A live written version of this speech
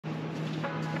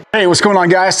Hey, what's going on,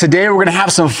 guys? Today we're gonna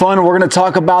have some fun. We're gonna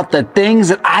talk about the things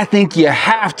that I think you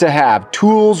have to have.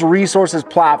 Tools, resources,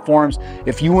 platforms.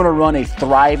 If you wanna run a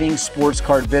thriving sports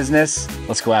card business,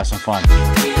 let's go have some fun.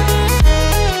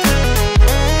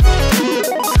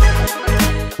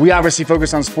 We obviously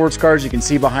focus on sports cards. You can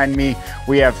see behind me,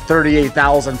 we have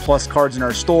 38,000 plus cards in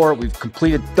our store. We've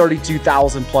completed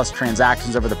 32,000 plus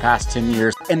transactions over the past 10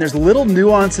 years. And there's little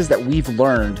nuances that we've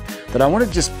learned that I want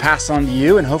to just pass on to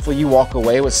you, and hopefully you walk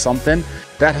away with something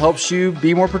that helps you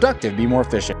be more productive, be more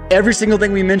efficient. Every single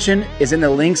thing we mention is in the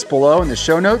links below in the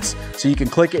show notes, so you can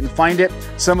click it and find it.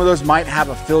 Some of those might have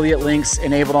affiliate links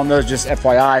enabled on those, just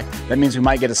FYI. That means we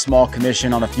might get a small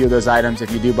commission on a few of those items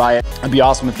if you do buy it. It'd be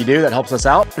awesome if you do, that helps us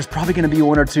out. There's probably gonna be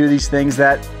one or two of these things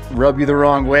that rub you the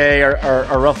wrong way or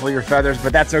ruffle your feathers,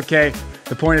 but that's okay.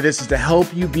 The point of this is to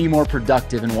help you be more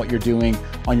productive in what you're doing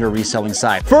on your reselling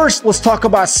side. First, let's talk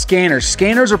about scanners.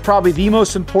 Scanners are probably the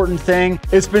most important thing.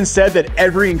 It's been said that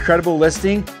every incredible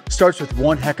listing starts with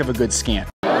one heck of a good scan.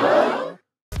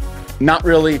 Not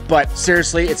really, but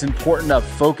seriously, it's important to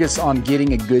focus on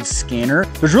getting a good scanner.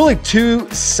 There's really two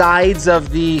sides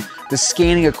of the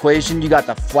scanning equation. You got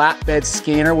the flatbed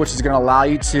scanner, which is gonna allow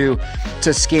you to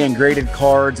scan graded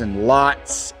cards and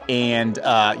lots and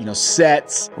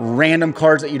sets, random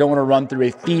cards that you don't wanna run through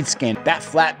a feed scan. That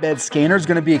flatbed scanner is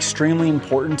gonna be extremely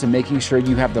important to making sure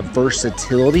you have the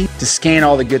versatility to scan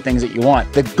all the good things that you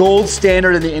want. The gold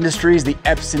standard in the industry is the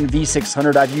Epson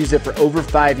V600. I've used it for over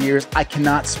 5 years. I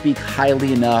cannot speak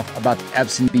highly enough about the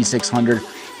Epson V600.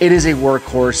 It is a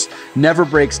workhorse, never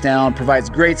breaks down,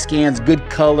 provides great scans, good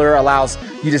color, allows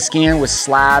you to scan with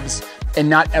slabs and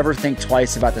not ever think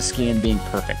twice about the scan being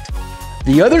perfect.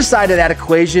 The other side of that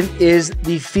equation is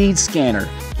the feed scanner.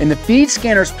 And the feed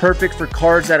scanner is perfect for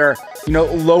cards that are,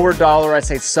 lower dollar, I'd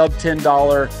say sub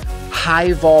 $10,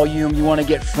 high volume. You wanna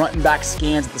get front and back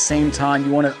scans at the same time.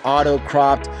 You want it auto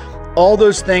cropped, all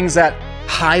those things that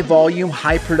high volume,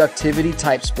 high productivity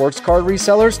type sports card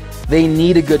resellers, they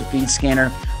need a good feed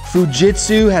scanner.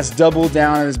 Fujitsu has doubled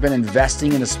down and has been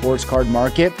investing in the sports card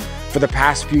market for the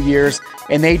past few years,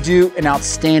 and they do an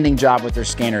outstanding job with their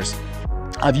scanners.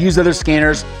 I've used other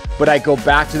scanners, but I go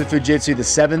back to the Fujitsu, the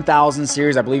 7000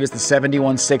 series, I believe it's the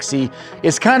 7160.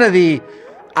 It's kind of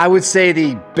I would say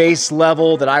the base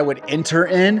level that I would enter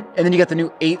in. And then you got the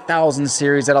new 8000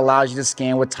 series that allows you to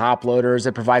scan with top loaders.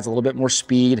 It provides a little bit more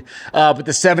speed. But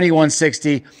the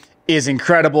 7160 is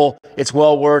incredible. It's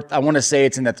well worth, I want to say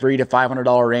it's in the $300 to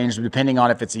 $500 range, depending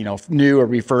on if it's, new or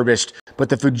refurbished. But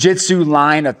the Fujitsu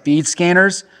line of feed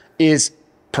scanners is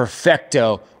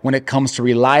perfecto when it comes to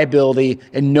reliability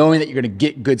and knowing that you're gonna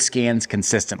get good scans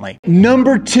consistently.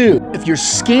 Number two, if you're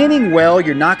scanning well,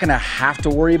 you're not gonna have to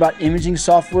worry about imaging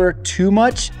software too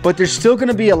much, but there's still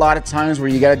gonna be a lot of times where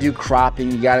you gotta do cropping,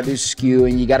 you gotta do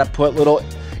skewing, you gotta put little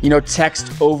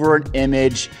text over an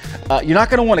image. You're not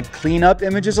gonna wanna clean up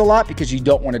images a lot because you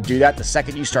don't wanna do that. The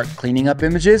second you start cleaning up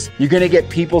images, you're gonna get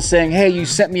people saying, hey, you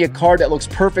sent me a card that looks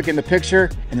perfect in the picture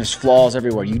and there's flaws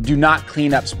everywhere. You do not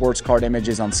clean up sports card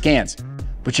images on scans,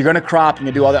 but you're gonna crop and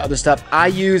you do all that other stuff. I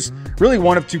use really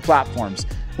one of two platforms.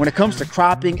 When it comes to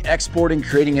cropping, exporting,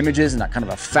 creating images in that kind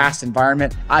of a fast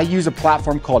environment, I use a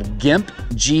platform called GIMP,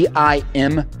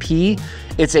 G-I-M-P.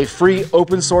 It's a free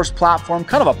open source platform,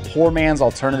 kind of a poor man's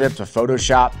alternative to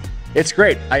Photoshop. It's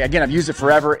great. Again, I've used it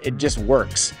forever. It just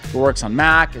works. It works on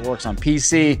Mac, it works on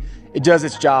PC. It does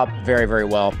its job very, very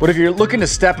well. But if you're looking to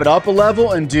step it up a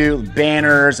level and do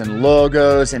banners and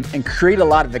logos and create a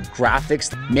lot of the graphics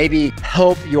that maybe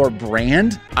help your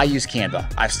brand, I use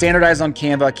Canva. I've standardized on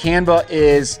Canva. Canva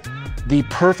is the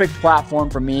perfect platform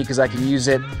for me because I can use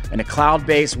it in a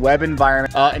cloud-based web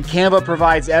environment. And Canva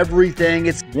provides everything.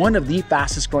 It's one of the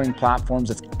fastest growing platforms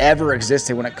that's ever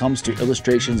existed when it comes to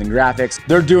illustrations and graphics.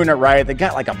 They're doing it right. They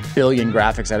got like 1 billion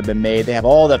graphics that have been made. They have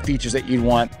all the features that you'd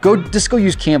want. Just go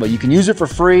use Canva. You can use it for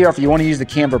free, or if you want to use the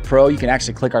Canva Pro, you can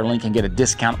actually click our link and get a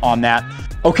discount on that.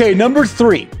 Okay, number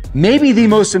three, maybe the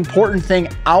most important thing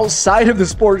outside of the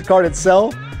sports card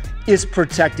itself is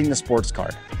protecting the sports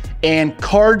card. And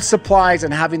card supplies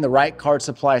and having the right card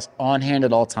supplies on hand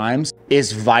at all times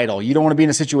is vital. You don't want to be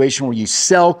in a situation where you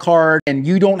sell cards and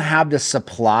you don't have the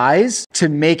supplies to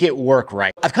make it work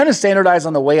right. I've kind of standardized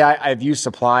on the way I've used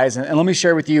supplies, and let me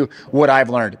share with you what I've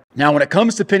learned. Now, when it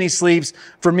comes to penny sleeves,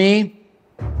 for me,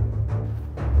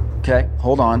 okay,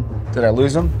 hold on. Did I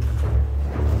lose them?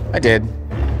 I did.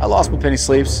 I lost my penny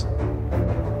sleeves.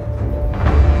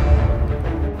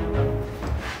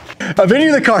 Of any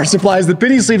of the card supplies, the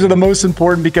penny sleeves are the most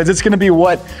important because it's going to be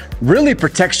what really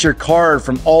protects your card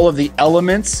from all of the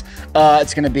elements.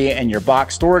 It's going to be in your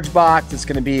storage box. It's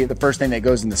going to be the first thing that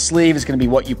goes in the sleeve. It's going to be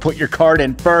what you put your card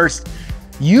in first.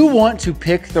 You want to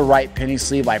pick the right penny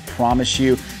sleeve, I promise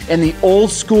you. And the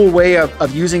old school way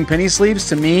of using penny sleeves,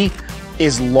 to me,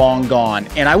 is long gone.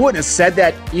 And I wouldn't have said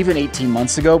that even 18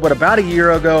 months ago, but about a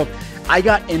year ago, I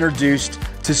got introduced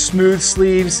to smooth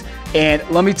sleeves. And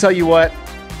let me tell you what,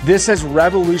 this has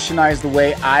revolutionized the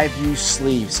way I view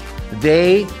sleeves.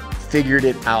 They figured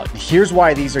it out. Here's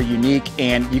why these are unique,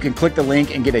 and you can click the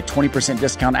link and get a 20%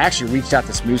 discount. I actually reached out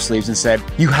to Smooth Sleeves and said,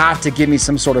 you have to give me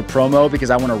some sort of promo because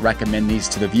I want to recommend these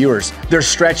to the viewers. They're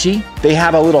stretchy. They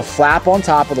have a little flap on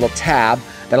top, a little tab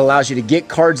that allows you to get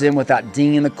cards in without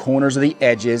dinging the corners or the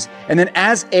edges. And then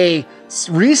as a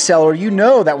reseller, you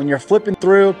know that when you're flipping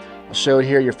through, I'll show it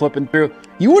here, you're flipping through,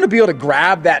 you want to be able to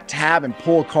grab that tab and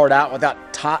pull a card out without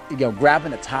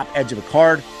grabbing the top edge of a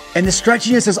card. And the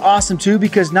stretchiness is awesome too,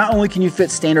 because not only can you fit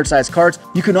standard size cards,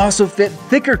 you can also fit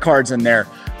thicker cards in there,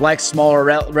 like smaller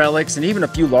relics and even a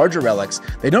few larger relics.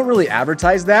 They don't really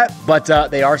advertise that, but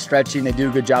they are stretchy and they do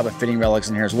a good job of fitting relics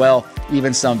in here as well,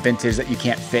 even some vintage that you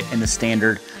can't fit in the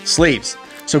standard sleeves.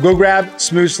 So go grab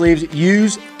Smooth Sleeves,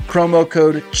 use promo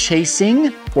code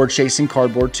CHASING or CHASING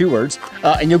Cardboard, 2 words,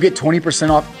 and you'll get 20%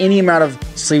 off any amount of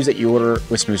sleeves that you order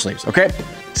with Smooth Sleeves, okay?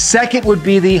 Second would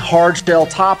be the hard shell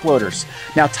top loaders.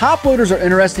 Now, top loaders are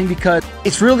interesting because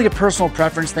it's really a personal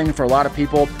preference thing for a lot of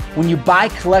people. When you buy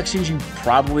collections, you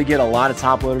probably get a lot of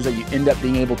top loaders that you end up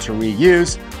being able to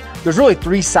reuse. There's really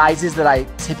 3 sizes that I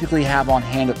typically have on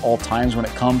hand at all times when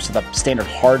it comes to the standard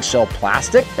hard shell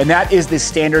plastic, and that is the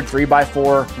standard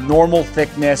 3x4 normal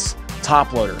thickness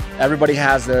top loader. Everybody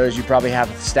has those. You probably have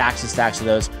stacks and stacks of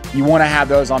those. You want to have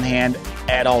those on hand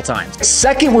at all times.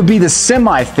 Second would be the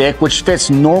semi-thick, which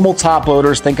fits normal top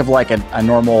loaders. Think of like a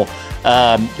normal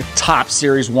top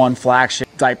Series 1 flagship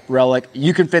type relic.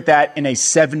 You can fit that in a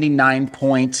 79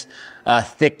 point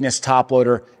thickness top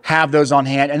loader. Have those on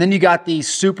hand. And then you got the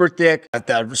super thick,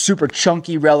 the super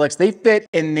chunky relics. They fit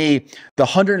in the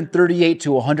 138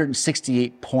 to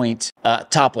 168 point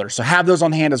top loader. So have those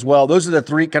on hand as well. Those are the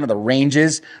 3 kind of the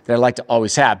ranges that I like to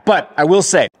always have. But I will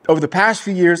say, over the past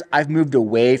few years, I've moved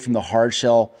away from the hard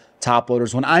shell top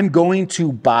loaders. When I'm going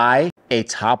to buy a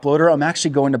top loader, I'm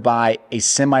actually going to buy a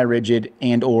semi-rigid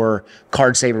and or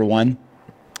card saver one,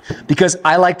 because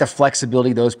I like the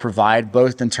flexibility those provide,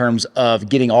 both in terms of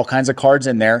getting all kinds of cards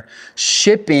in there,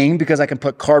 shipping, because I can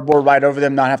put cardboard right over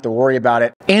them, not have to worry about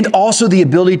it, and also the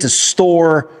ability to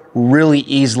store really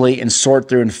easily and sort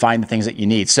through and find the things that you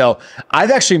need. So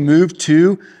I've actually moved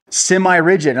to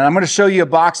semi-rigid, and I'm going to show you a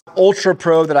box Ultra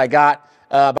Pro that I got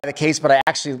by the case, but I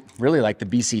actually really like the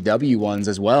BCW ones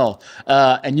as well.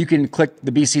 And you can click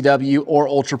the BCW or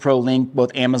Ultra Pro link,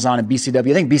 both Amazon and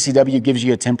BCW. I think BCW gives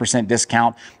you a 10%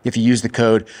 discount if you use the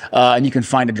code, and you can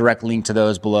find a direct link to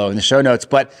those below in the show notes.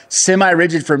 But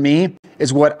semi-rigid for me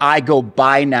is what I go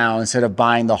buy now instead of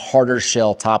buying the harder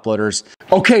shell top loaders.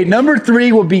 Okay, number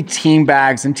 3 will be team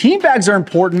bags. And team bags are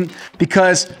important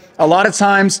because a lot of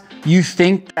times you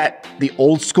think that the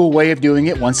old school way of doing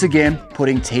it, once again,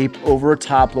 putting tape over a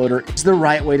top loader, is the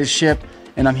right way to ship.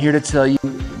 And I'm here to tell you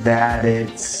that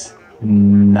it's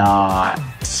not.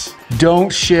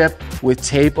 Don't ship with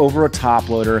tape over a top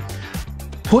loader.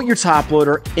 Put your top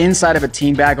loader inside of a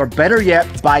team bag, or better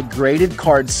yet, buy graded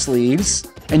card sleeves.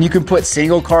 And you can put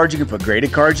single cards, you can put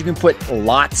graded cards, you can put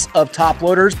lots of top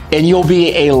loaders, and you'll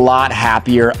be a lot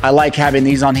happier. I like having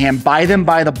these on hand. Buy them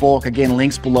by the bulk. Again,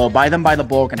 links below. Buy them by the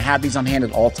bulk and have these on hand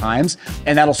at all times,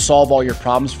 and that'll solve all your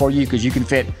problems for you, because you can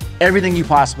fit everything you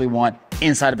possibly want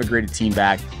inside of a graded team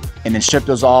bag, and then ship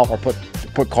those off or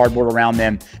put cardboard around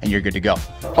them, and you're good to go.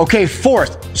 Okay,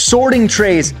 4th, sorting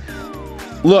trays.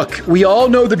 Look, we all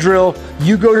know the drill.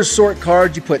 You go to sort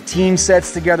cards, you put team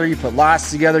sets together, you put lots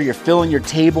together, you're filling your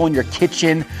table and your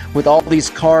kitchen with all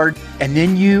these cards, and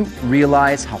then you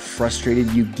realize how frustrated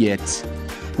you get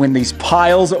when these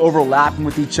piles are overlapping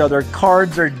with each other,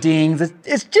 cards are dinged.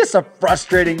 It's just a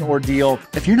frustrating ordeal.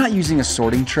 If you're not using a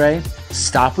sorting tray,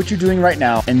 stop what you're doing right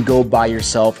now and go buy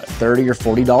yourself a $30 or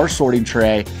 $40 sorting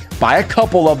tray. Buy a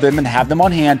couple of them and have them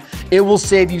on hand. It will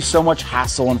save you so much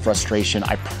hassle and frustration.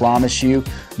 I promise you,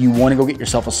 you want to go get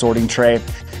yourself a sorting tray.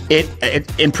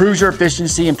 It improves your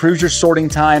efficiency, improves your sorting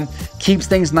time, keeps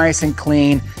things nice and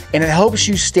clean, and it helps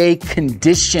you stay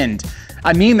conditioned.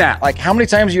 I mean that. Like, how many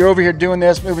times you're over here doing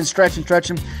this, moving,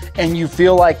 stretching, and you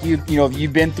feel like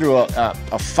you've been through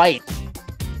a fight.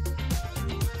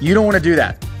 You don't want to do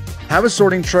that. Have a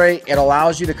sorting tray. It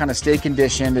allows you to kind of stay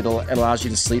conditioned. It allows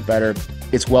you to sleep better.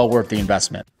 It's well worth the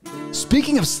investment.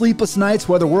 Speaking of sleepless nights,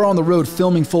 whether we're on the road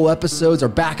filming full episodes or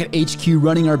back at HQ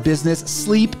running our business,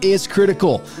 sleep is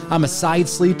critical. I'm a side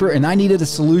sleeper and I needed a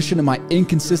solution to my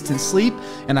inconsistent sleep,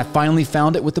 and I finally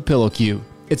found it with the Pillow Cube.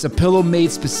 It's a pillow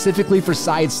made specifically for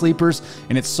side sleepers,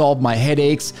 and it solved my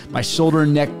headaches, my shoulder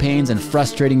and neck pains, and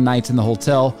frustrating nights in the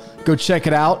hotel. Go check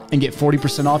it out and get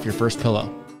 40% off your first pillow.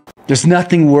 There's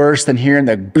nothing worse than hearing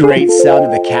the great sound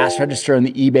of the cash register on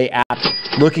the eBay app,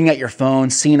 looking at your phone,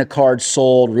 seeing a card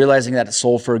sold, realizing that it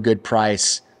sold for a good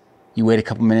price. You wait a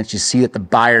couple minutes, you see that the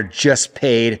buyer just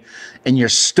paid, and you're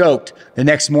stoked. The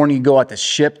next morning you go out to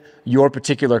ship your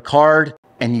particular card,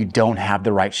 and you don't have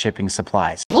the right shipping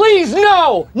supplies. Please,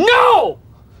 no! No!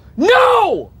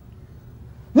 No!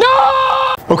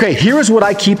 No! Okay, here is what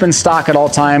I keep in stock at all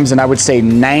times, and I would say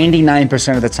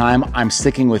 99% of the time, I'm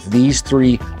sticking with these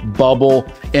 3 bubble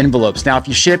envelopes. Now, if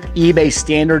you ship eBay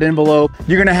standard envelope,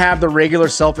 you're gonna have the regular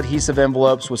self-adhesive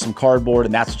envelopes with some cardboard,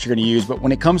 and that's what you're gonna use. But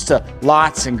when it comes to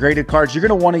lots and graded cards, you're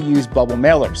gonna wanna use bubble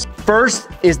mailers. First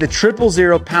is the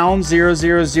 000 pound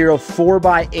 000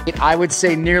 4x8. I would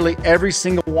say nearly every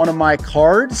single one of my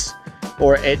cards,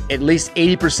 or at least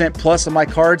 80% plus of my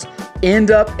cards,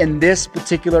 end up in this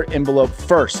particular envelope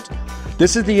first.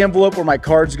 This is the envelope where my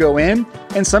cards go in,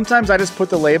 and sometimes I just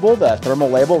put the label, the thermal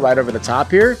label, right over the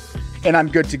top here, and I'm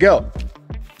good to go.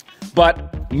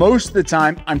 But most of the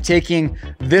time, I'm taking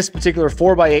this particular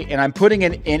 4x8 and I'm putting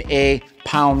it in a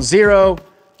pound 0,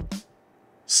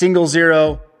 single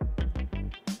 0,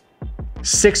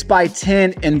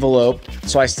 6x10 envelope.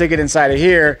 So I stick it inside of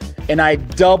here and I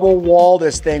double wall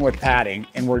this thing with padding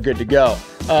and we're good to go.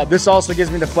 This also gives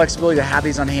me the flexibility to have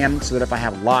these on hand so that if I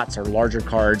have lots or larger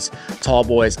cards, tall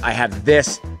boys, I have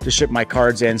this to ship my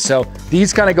cards in. So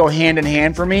these kind of go hand in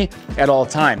hand for me at all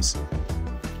times.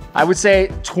 I would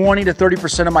say 20 to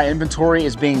 30% of my inventory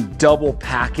is being double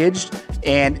packaged.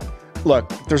 And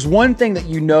look, if there's one thing that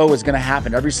you know is gonna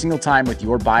happen every single time with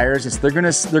your buyers, is they're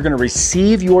gonna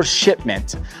receive your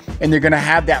shipment and they're gonna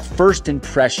have that first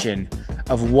impression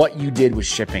of what you did with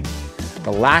shipping.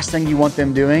 The last thing you want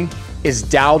them doing is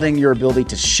doubting your ability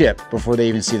to ship before they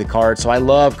even see the card. So I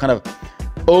love kind of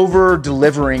over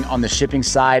delivering on the shipping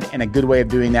side, and a good way of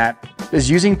doing that is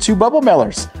using 2 bubble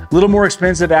mailers. A little more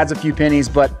expensive, adds a few pennies,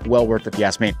 but well worth it if you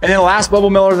ask me. And then the last bubble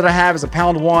mailer that I have is a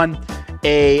pound 1,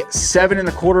 a 7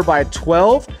 1/4 by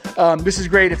 12. This is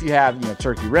great if you have,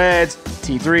 turkey reds,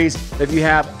 T3s. If you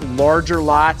have larger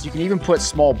lots, you can even put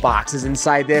small boxes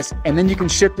inside this, and then you can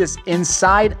ship this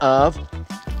inside of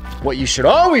what you should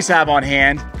always have on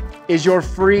hand is your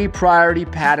free priority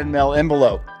pad and mail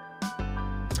envelope.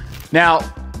 Now,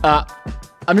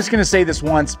 I'm just gonna say this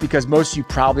once because most of you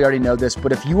probably already know this,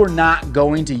 but if you are not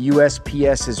going to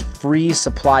USPS's free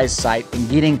supplies site and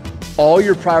getting all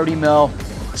your priority mail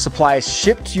supplies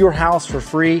shipped to your house for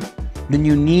free, then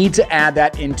you need to add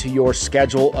that into your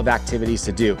schedule of activities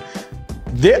to do.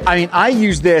 I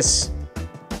use this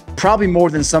probably more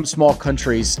than some small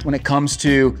countries when it comes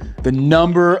to the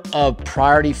number of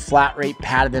priority flat rate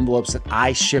padded envelopes that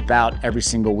I ship out every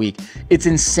single week. It's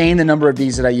insane the number of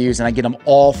these that I use, and I get them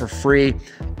all for free.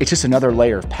 It's just another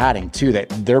layer of padding too that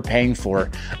they're paying for.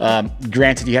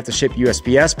 Granted, you have to ship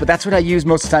USPS, but that's what I use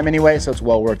most of the time anyway, so it's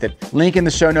well worth it. Link in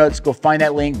the show notes, go find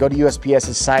that link, go to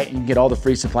USPS's site, and you can get all the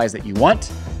free supplies that you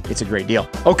want. It's a great deal.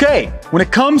 Okay, when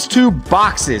it comes to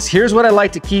boxes, here's what I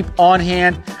like to keep on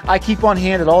hand. I keep on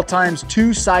hand at all times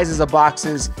 2 sizes of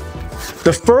boxes.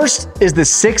 The first is the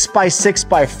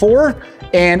 6x6x4,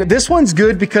 and this one's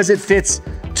good because it fits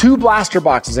 2 blaster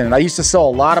boxes in it. I used to sell a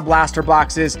lot of blaster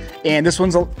boxes, and this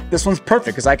one's perfect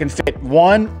because I can fit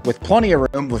 1 with plenty of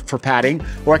room for padding,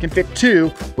 or I can fit 2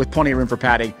 with plenty of room for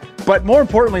padding. But more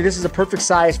importantly, this is a perfect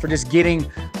size for just getting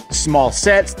small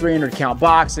sets, 300 count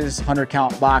boxes, 100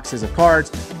 count boxes of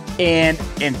cards, and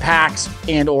in packs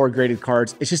and or graded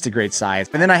cards. It's just a great size.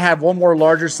 And then I have one more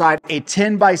larger size, a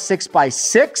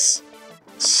 10x6x6,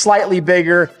 slightly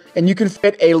bigger, and you can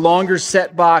fit a longer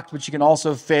set box, but you can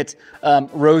also fit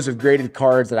rows of graded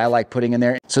cards that I like putting in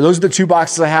there. So those are the 2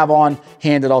 boxes I have on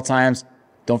hand at all times.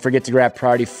 Don't forget to grab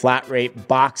priority flat rate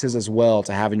boxes as well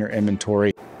to have in your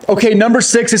inventory. Okay, number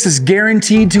 6, this is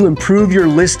guaranteed to improve your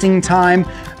listing time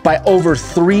by over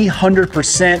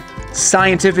 300%,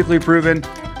 scientifically proven.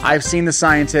 I've seen the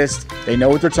scientists, they know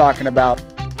what they're talking about.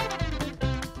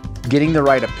 Getting the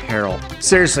right apparel.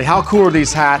 Seriously, how cool are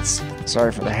these hats?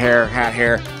 Sorry for the hat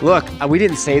hair. Look, we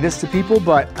didn't say this to people,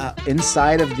 but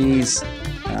inside of these,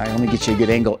 let me get you a good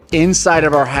angle. Inside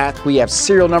of our hats, we have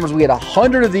serial numbers. We had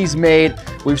 100 of these made.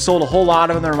 We've sold a whole lot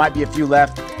of them. There might be a few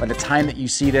left. By the time that you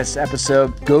see this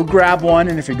episode, go grab one.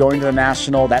 And if you're going to the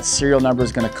National, that serial number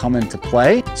is going to come into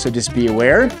play. So just be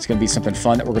aware. It's going to be something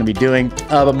fun that we're going to be doing.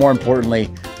 But more importantly,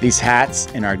 these hats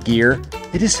and our gear,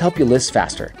 they just help you list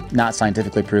faster. Not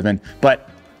scientifically proven, but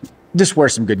just wear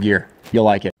some good gear. You'll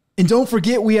like it. And don't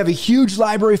forget, we have a huge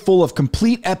library full of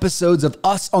complete episodes of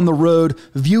us on the road,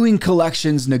 viewing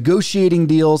collections, negotiating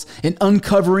deals, and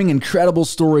uncovering incredible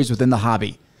stories within the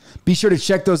hobby. Be sure to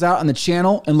check those out on the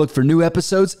channel and look for new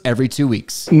episodes every 2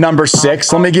 weeks. Number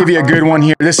 6, let me give you a good one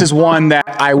here. This is one that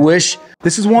I wish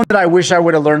I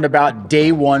would have learned about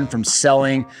day one from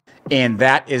selling. And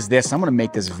that is this. I'm going to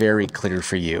make this very clear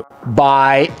for you.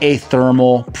 Buy a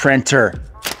thermal printer.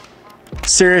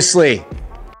 Seriously.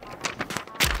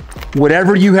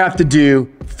 Whatever you have to do,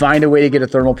 find a way to get a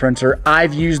thermal printer.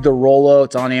 I've used the Rollo,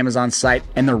 it's on Amazon site,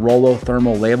 and the Rollo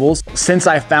thermal labels. Since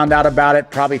I found out about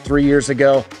it probably 3 years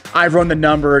ago, I've run the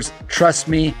numbers. Trust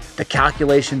me, the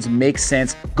calculations make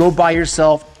sense. Go buy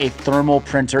yourself a thermal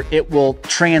printer. It will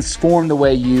transform the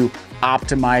way you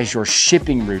optimize your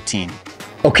shipping routine.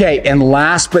 Okay, and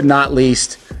last but not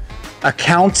least,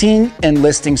 accounting and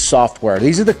listing software.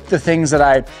 These are the things that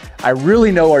I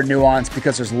really know are nuanced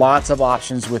because there's lots of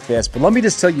options with this. But let me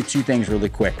just tell you 2 things really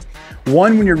quick.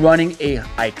 One, when you're running a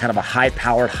kind of a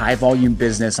high-powered, high-volume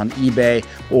business on eBay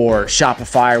or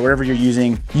Shopify or whatever you're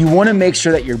using, you want to make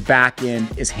sure that your back end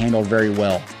is handled very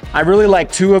well. I really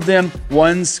like 2 of them.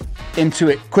 One's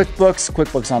Intuit QuickBooks,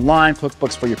 QuickBooks Online,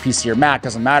 QuickBooks for your PC or Mac,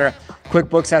 doesn't matter.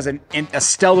 QuickBooks has a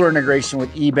stellar integration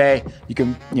with eBay. You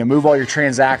can move all your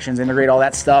transactions, integrate all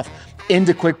that stuff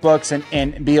into QuickBooks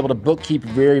and be able to bookkeep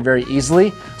very, very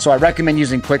easily. So I recommend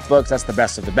using QuickBooks. That's the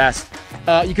best of the best.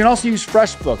 You can also use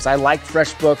FreshBooks. I like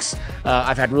FreshBooks.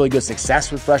 I've had really good success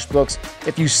with FreshBooks.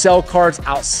 If you sell cards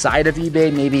outside of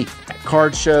eBay, maybe at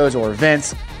card shows or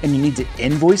events, and you need to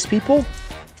invoice people,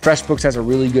 FreshBooks has a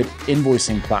really good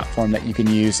invoicing platform that you can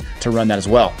use to run that as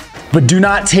well. But do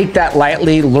not take that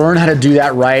lightly. Learn how to do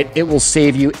that right. It will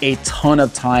save you a ton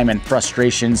of time and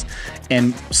frustrations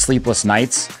and sleepless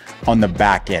nights on the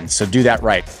back end. So do that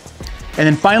right. And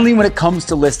then finally, when it comes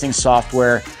to listing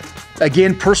software,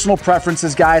 again, personal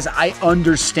preferences, guys. I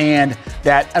understand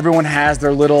that everyone has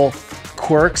their little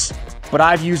quirks, but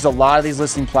I've used a lot of these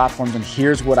listing platforms, and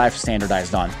here's what I've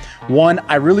standardized on. One,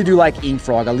 I really do like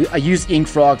InkFrog. I used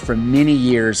InkFrog for many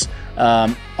years,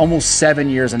 almost 7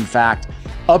 years, in fact.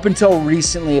 Up until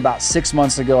recently, about 6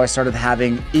 months ago, I started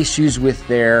having issues with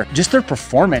their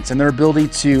performance and their ability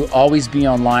to always be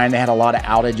online. They had a lot of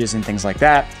outages and things like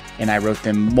that. And I wrote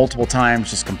them multiple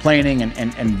times, just complaining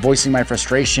and voicing my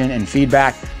frustration and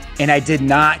feedback. And I did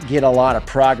not get a lot of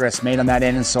progress made on that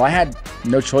end. And so I had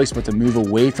no choice but to move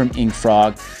away from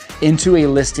InkFrog into a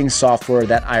listing software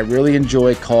that I really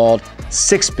enjoy called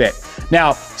 6-Bit.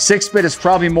 Now, 6-Bit is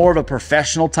probably more of a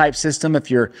professional type system.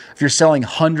 If you're selling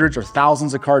hundreds or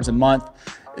thousands of cards a month,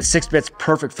 6-Bit's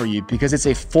perfect for you because it's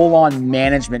a full-on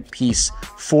management piece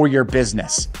for your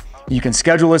business. You can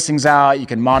schedule listings out, you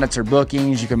can monitor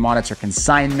bookings, you can monitor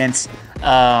consignments,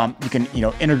 you can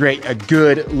integrate a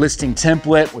good listing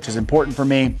template, which is important for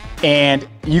me, and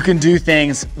you can do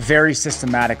things very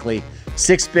systematically.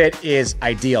 6-Bit is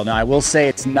ideal. Now, I will say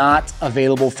it's not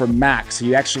available for Mac, so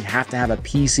you actually have to have a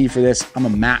PC for this. I'm a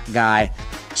Mac guy,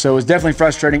 so it was definitely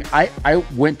frustrating. I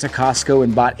went to Costco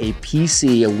and bought a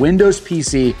PC, a Windows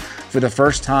PC, for the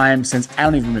first time since I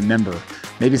don't even remember,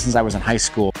 maybe since I was in high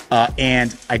school,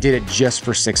 and I did it just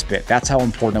for 6-Bit. That's how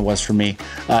important it was for me.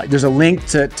 There's a link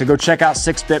to go check out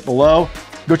 6-Bit below.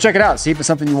 Go check it out, see if it's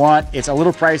something you want. It's a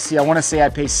little pricey. I want to say I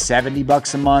pay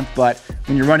 $70 a month, but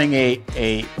when you're running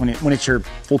when it's your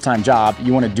full-time job,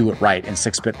 you want to do it right, and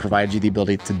 6-Bit provides you the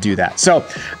ability to do that. So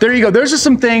there you go. Those are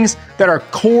some things that are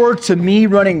core to me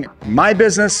running my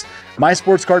business, my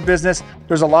sports card business.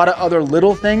 There's a lot of other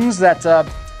little things that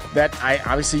I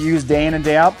obviously use day in and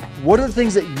day out. What are the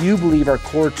things that you believe are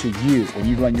core to you when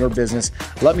you run your business?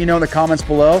 Let me know in the comments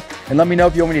below, and let me know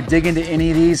if you want me to dig into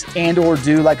any of these and or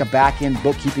do like a back-end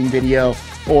bookkeeping video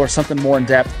or something more in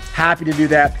depth. Happy to do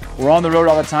that. We're on the road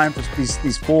all the time for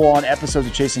these full-on episodes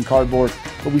of Chasing Cardboard,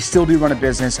 but we still do run a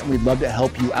business, and we'd love to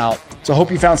help you out. So I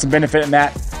hope you found some benefit in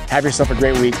that. Have yourself a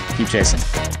great week. Keep chasing.